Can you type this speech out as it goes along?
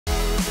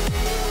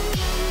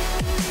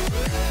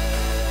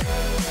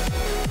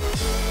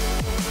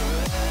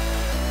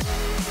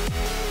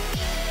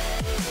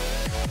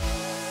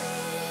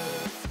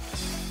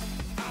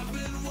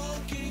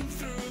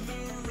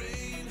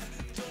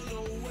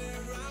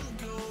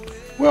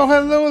Well,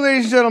 hello,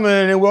 ladies and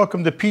gentlemen, and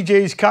welcome to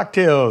PJ's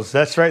Cocktails.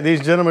 That's right,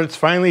 ladies and gentlemen, it's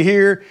finally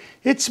here.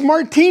 It's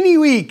Martini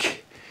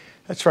Week.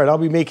 That's right, I'll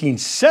be making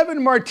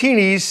 7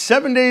 martinis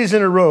 7 days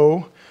in a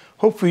row.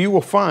 Hopefully you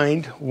will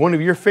find one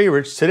of your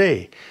favorites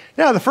today.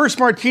 Now, the first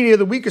martini of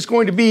the week is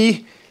going to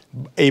be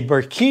a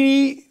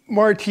Bikini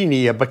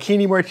Martini.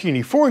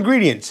 4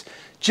 ingredients: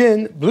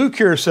 gin, blue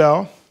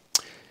curacao,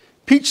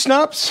 peach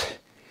schnapps,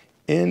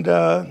 and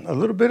a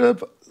little bit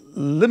of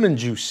lemon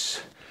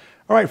juice.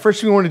 All right, first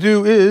thing we want to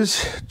do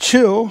is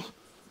chill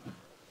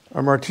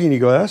our martini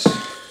glass. We're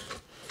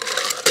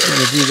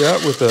going to do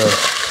that with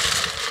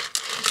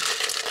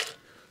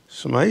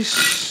some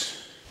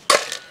ice.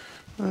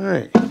 All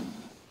right,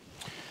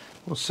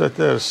 we'll set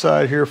that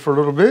aside here for a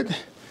little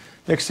bit.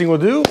 Next thing we'll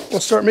do, we'll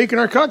start making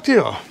our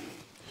cocktail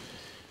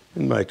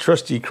in my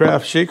trusty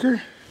craft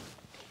shaker.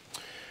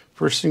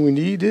 First thing we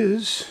need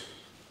is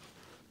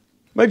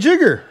my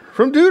jigger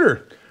from Duder.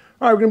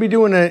 All right, we're going to be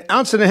doing 1.5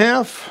 ounces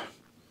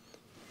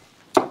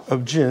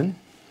of gin.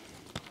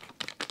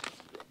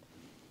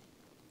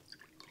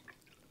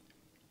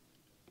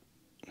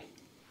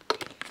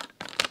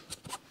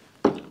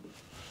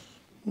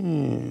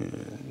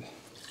 And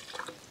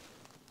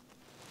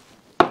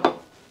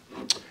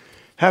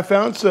 1/2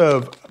 ounce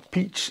of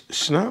peach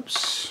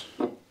schnapps.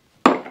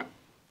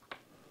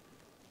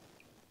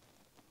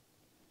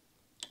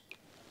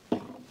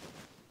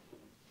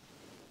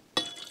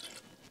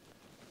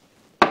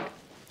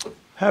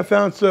 1/2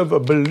 ounce of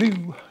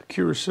Blue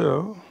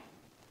Curacao.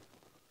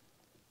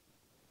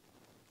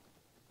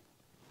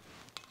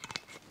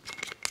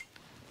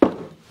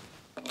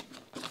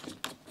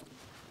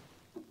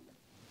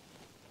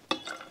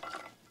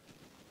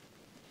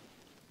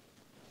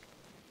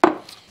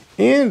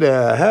 And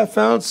 1/2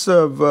 ounce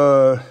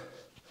of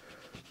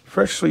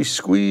freshly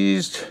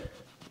squeezed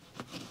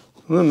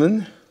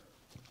lemon.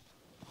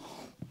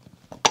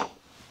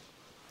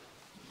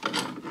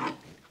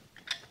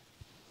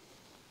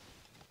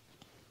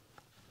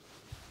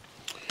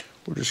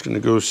 We're just going to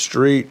go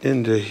straight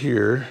into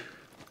here.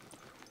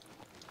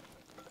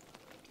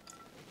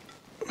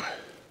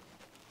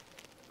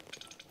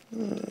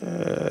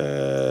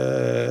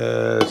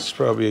 It's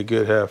probably a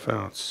good 1/2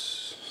 ounce.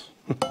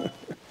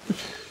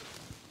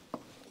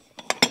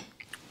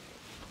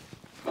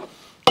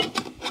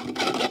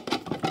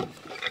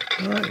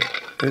 All right,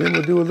 and then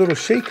we'll do a little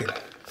shaking.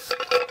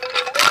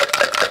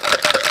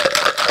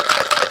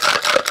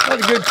 About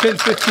a good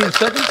 10-15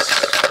 seconds.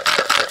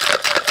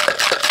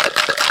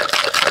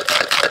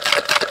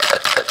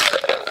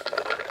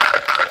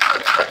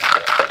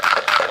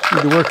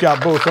 Need to work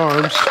out both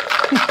arms.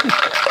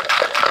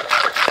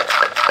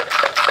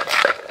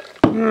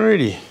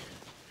 Alrighty,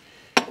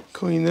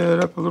 clean that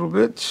up a little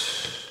bit.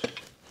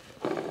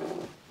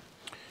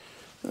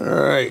 All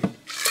right,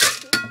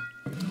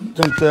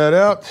 dump that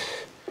out.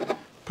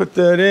 Put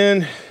that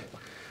in.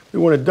 We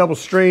want to double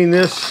strain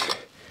this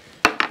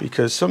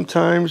because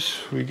sometimes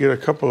we get a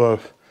couple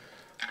of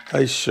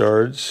ice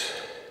shards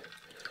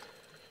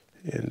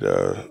and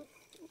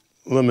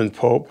lemon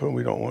pulp, and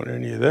we don't want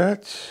any of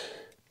that.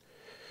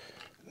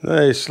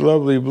 Nice,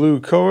 lovely blue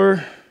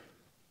color.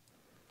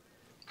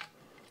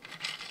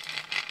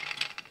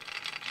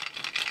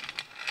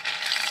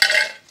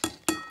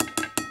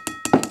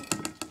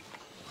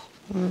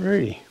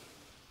 Alrighty.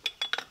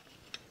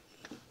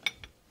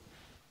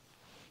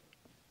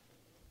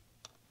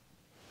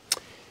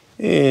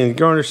 And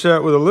garnish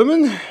that with a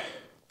lemon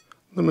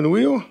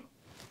wheel.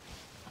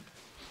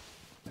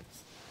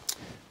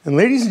 And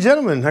ladies and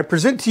gentlemen, I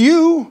present to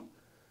you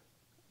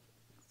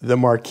the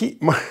Bikini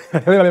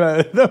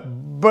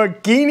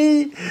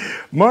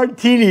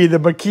Martini, the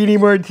Bikini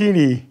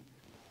Martini.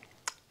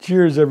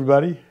 Cheers,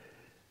 everybody.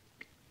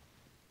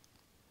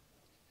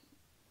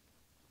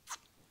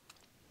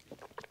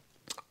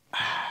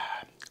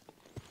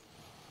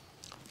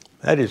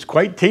 That is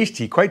quite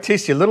tasty,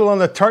 a little on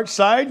the tart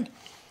side,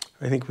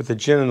 I think, with the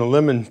gin and the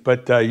lemon,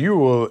 but you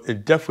will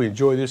definitely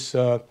enjoy this,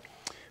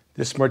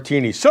 this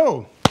martini.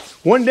 So,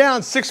 1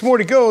 down, 6 more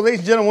to go.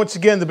 Ladies and gentlemen, once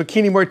again, the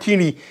Bikini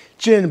Martini,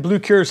 gin, blue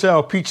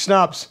curacao, peach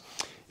schnapps,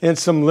 and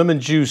some lemon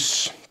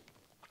juice.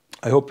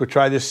 I hope to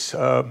try this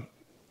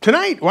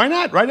tonight. Why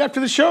not? Right after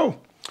the show.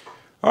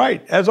 All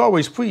right, as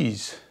always,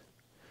 please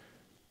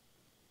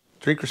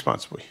drink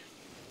responsibly.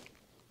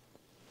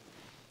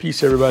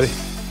 Peace, everybody.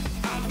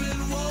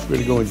 We're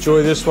going to go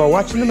enjoy this while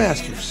watching the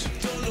Masters.